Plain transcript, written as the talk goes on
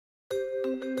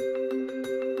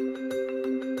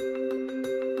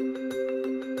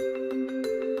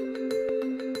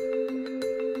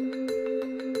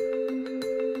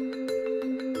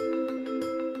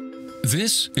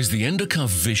This is the Endocuff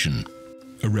Vision,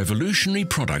 a revolutionary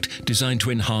product designed to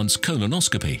enhance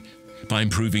colonoscopy by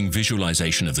improving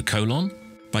visualization of the colon,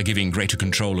 by giving greater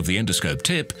control of the endoscope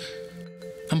tip,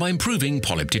 and by improving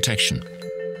polyp detection.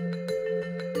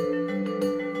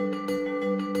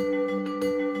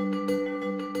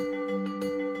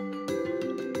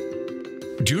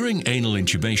 During anal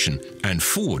intubation and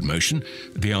forward motion,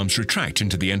 the arms retract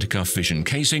into the Endocuff Vision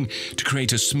casing to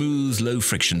create a smooth,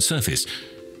 low-friction surface.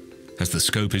 As the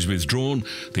scope is withdrawn,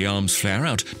 the arms flare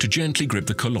out to gently grip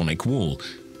the colonic wall.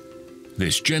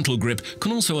 This gentle grip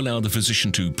can also allow the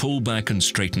physician to pull back and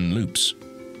straighten loops.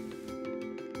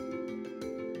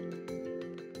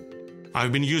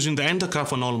 I've been using the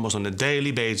Endocuff almost on a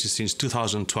daily basis since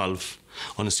 2012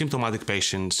 on symptomatic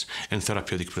patients and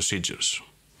therapeutic procedures.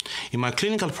 In my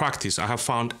clinical practice, I have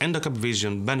found Endocuff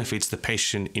Vision benefits the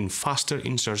patient in faster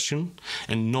insertion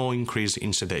and no increase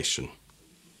in sedation.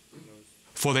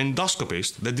 For the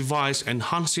endoscopist, the device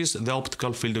enhances the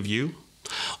optical field of view,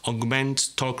 augments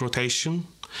torque rotation,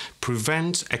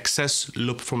 prevents excess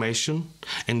loop formation,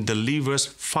 and delivers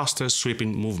faster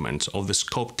sweeping movements of the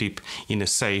scope tip in a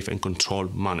safe and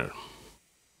controlled manner.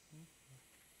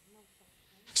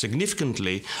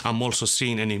 Significantly, I'm also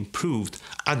seeing an improved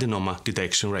adenoma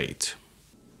detection rate.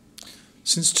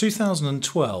 Since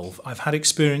 2012, I've had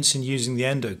experience in using the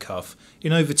Endocuff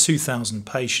in over 2,000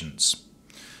 patients.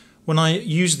 When I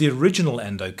used the original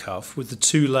Endocuff with the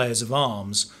 2 layers of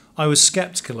arms, I was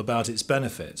sceptical about its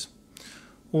benefit.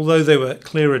 Although there were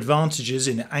clear advantages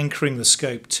in anchoring the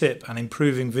scope tip and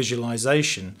improving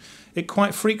visualization, it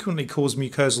quite frequently caused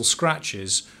mucosal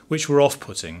scratches, which were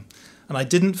off-putting, and I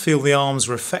didn't feel the arms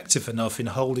were effective enough in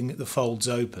holding the folds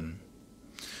open.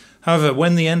 However,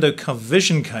 when the Endocuff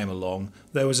Vision came along,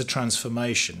 there was a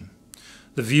transformation.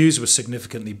 The views were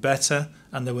significantly better,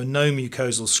 and there were no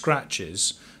mucosal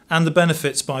scratches, and the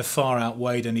benefits by far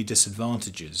outweighed any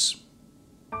disadvantages.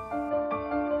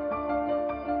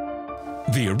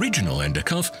 The original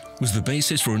Endocuff was the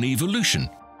basis for an evolution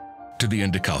to the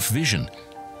Endocuff Vision.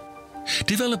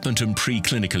 Development and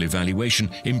preclinical evaluation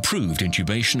improved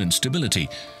intubation and stability,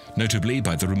 notably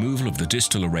by the removal of the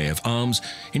distal array of arms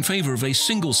in favour of a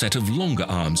single set of longer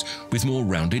arms with more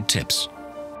rounded tips.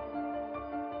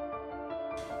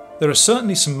 There are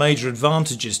certainly some major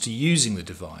advantages to using the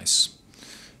device.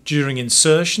 During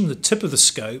insertion, the tip of the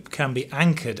scope can be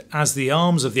anchored as the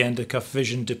arms of the Endocuff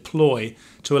Vision deploy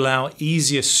to allow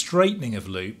easier straightening of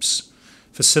loops,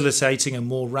 facilitating a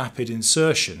more rapid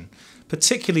insertion,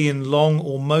 particularly in long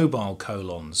or mobile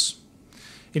colons.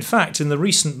 In fact, in the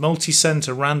recent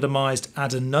multi-centre randomised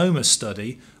adenoma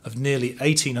study of nearly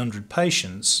 1,800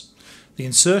 patients, the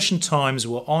insertion times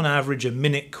were on average a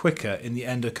minute quicker in the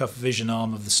Endocuff Vision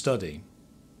arm of the study.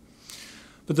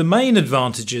 But the main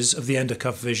advantages of the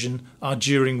Endocuff Vision are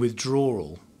during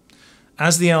withdrawal.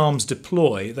 As the arms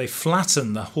deploy, they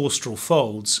flatten the haustral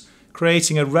folds,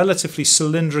 creating a relatively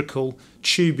cylindrical,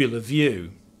 tubular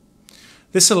view.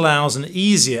 This allows an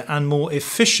easier and more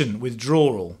efficient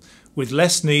withdrawal, with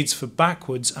less needs for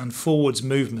backwards and forwards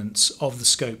movements of the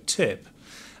scope tip,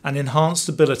 and enhanced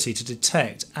ability to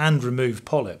detect and remove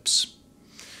polyps.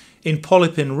 In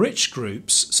polyp-enriched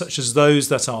groups, such as those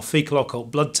that are fecal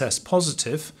occult blood test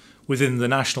positive within the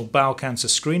National Bowel Cancer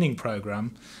Screening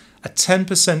Programme, a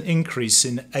 10% increase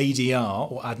in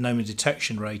ADR, or adenoma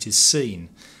detection rate, is seen,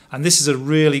 and this is a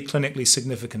really clinically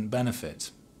significant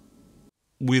benefit.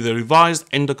 With the revised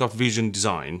Endocuff Vision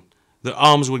design, the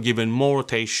arms were given more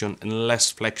rotation and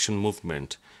less flexion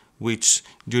movement, which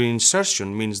during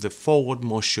insertion means the forward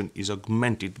motion is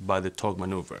augmented by the torque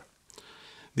maneuver.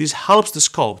 This helps the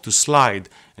scope to slide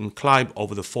and climb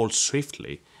over the fold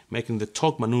swiftly, making the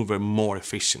torque maneuver more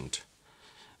efficient.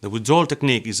 The withdrawal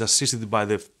technique is assisted by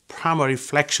the primary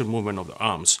flexion movement of the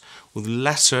arms, with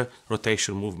lesser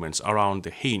rotation movements around the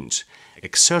hinge,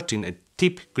 exerting a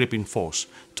tip gripping force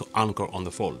to anchor on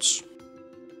the folds.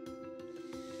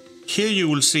 Here you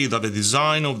will see that the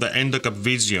design of the Endocuff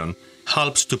Vision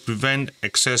helps to prevent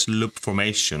excess loop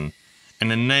formation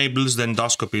and enables the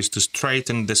endoscopist to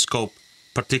straighten the scope,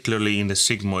 particularly in the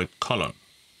sigmoid colon.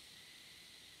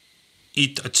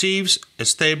 It achieves a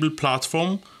stable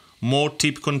platform, more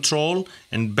tip control,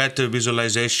 and better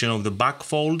visualization of the back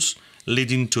folds,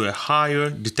 leading to a higher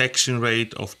detection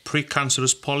rate of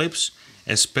precancerous polyps,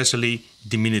 especially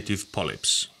diminutive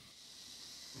polyps.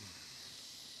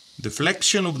 The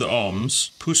flexion of the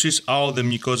arms pushes out the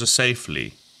mucosa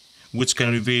safely, which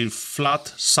can reveal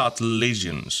flat, subtle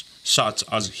lesions, such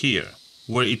as here,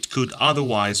 where it could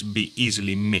otherwise be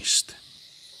easily missed.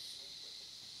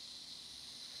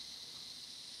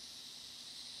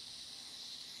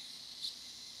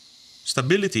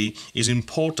 Stability is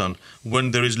important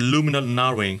when there is luminal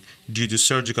narrowing due to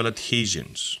surgical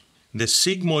adhesions. The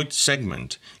sigmoid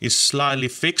segment is slightly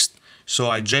fixed, so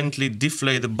I gently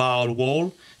deflate the bowel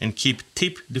wall and keep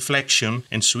tip deflection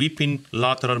and sweeping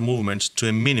lateral movements to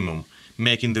a minimum,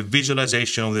 making the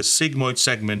visualization of the sigmoid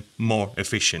segment more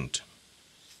efficient.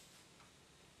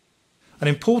 An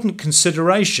important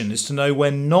consideration is to know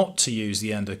when not to use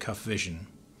the endocuff vision.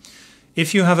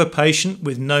 If you have a patient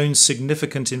with known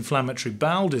significant inflammatory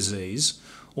bowel disease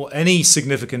or any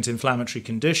significant inflammatory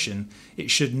condition,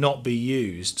 it should not be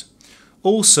used.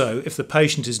 Also, if the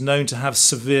patient is known to have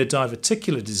severe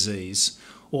diverticular disease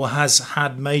or has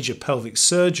had major pelvic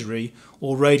surgery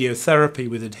or radiotherapy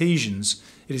with adhesions,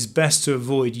 it is best to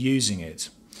avoid using it.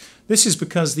 This is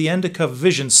because the endocuff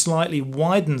vision slightly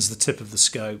widens the tip of the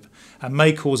scope and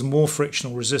may cause more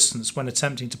frictional resistance when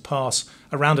attempting to pass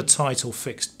around a tight or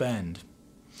fixed bend.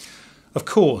 Of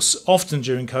course, often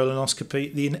during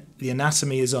colonoscopy, the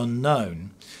anatomy is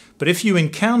unknown, but if you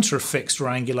encounter a fixed or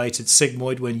angulated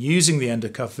sigmoid when using the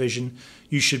endocuff vision,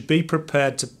 you should be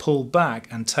prepared to pull back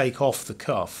and take off the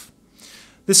cuff.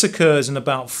 This occurs in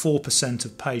about 4%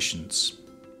 of patients.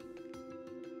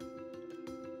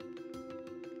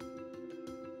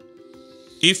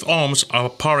 If arms are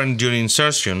apparent during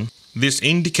insertion, this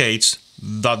indicates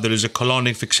that there is a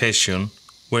colonic fixation,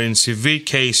 where in severe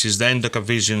cases the endocuff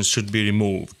vision should be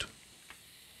removed.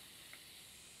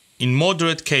 In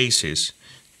moderate cases,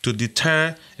 to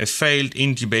deter a failed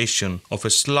intubation of a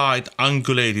slight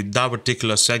angulated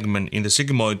diverticular segment in the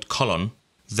sigmoid colon,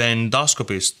 the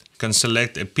endoscopist can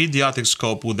select a pediatric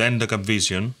scope with endocuff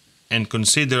vision and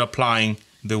consider applying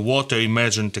the water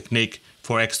immersion technique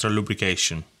for extra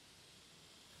lubrication.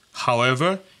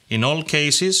 However, in all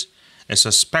cases, a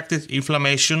suspected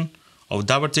inflammation of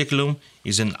diverticulum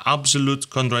is an absolute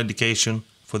contraindication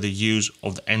for the use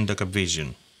of the endocuff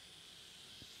vision.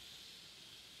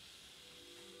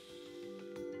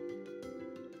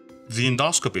 The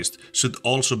endoscopist should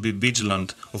also be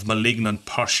vigilant of malignant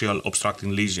partial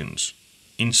obstructing lesions.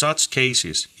 In such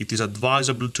cases, it is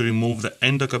advisable to remove the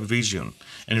endocuff vision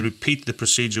and repeat the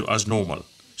procedure as normal,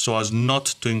 so as not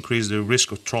to increase the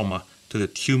risk of trauma to the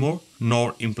tumor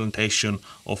nor implantation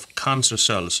of cancer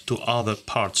cells to other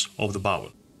parts of the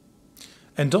bowel.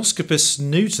 Endoscopists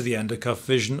new to the endocuff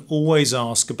vision always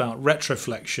ask about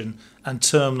retroflexion and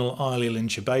terminal ileal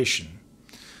intubation.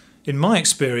 In my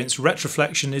experience,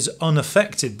 retroflexion is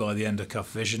unaffected by the endocuff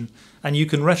vision, and you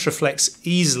can retroflex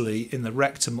easily in the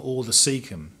rectum or the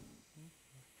cecum.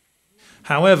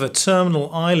 However, terminal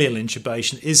ileal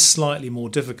intubation is slightly more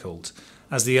difficult,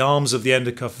 as the arms of the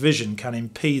endocuff vision can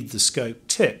impede the scope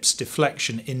tip's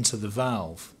deflection into the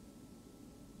valve.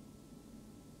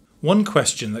 One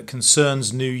question that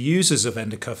concerns new users of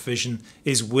endocuff vision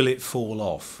is, will it fall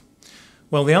off?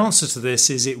 Well, the answer to this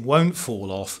is it won't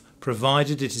fall off,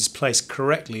 provided it is placed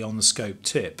correctly on the scope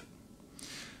tip.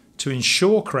 To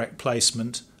ensure correct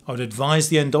placement, I would advise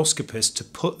the endoscopist to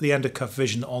put the endocuff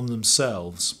vision on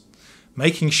themselves,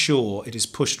 making sure it is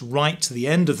pushed right to the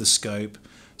end of the scope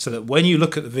so that when you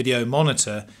look at the video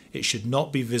monitor, it should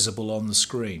not be visible on the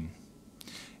screen.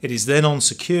 It is then on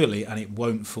securely and it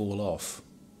won't fall off.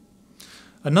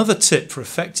 Another tip for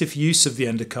effective use of the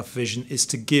endocuff vision is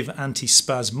to give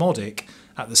antispasmodic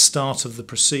at the start of the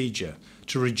procedure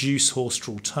to reduce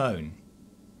haustral tone.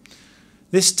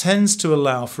 This tends to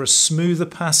allow for a smoother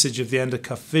passage of the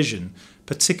endocuff vision,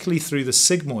 particularly through the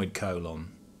sigmoid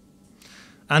colon.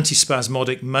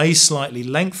 Antispasmodic may slightly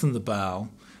lengthen the bowel,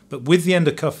 but with the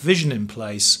endocuff vision in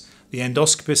place, the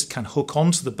endoscopist can hook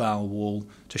onto the bowel wall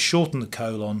to shorten the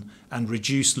colon and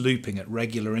reduce looping at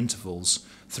regular intervals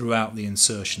throughout the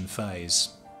insertion phase.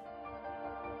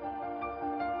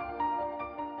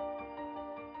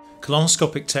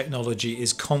 Colonoscopic technology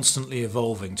is constantly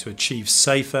evolving to achieve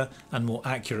safer and more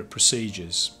accurate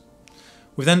procedures.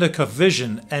 With endocuff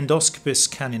vision,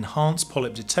 endoscopists can enhance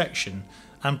polyp detection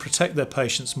and protect their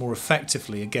patients more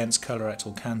effectively against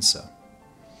colorectal cancer.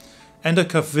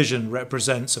 Endocuff vision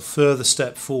represents a further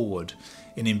step forward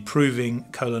in improving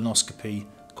colonoscopy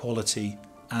quality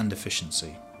and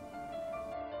efficiency.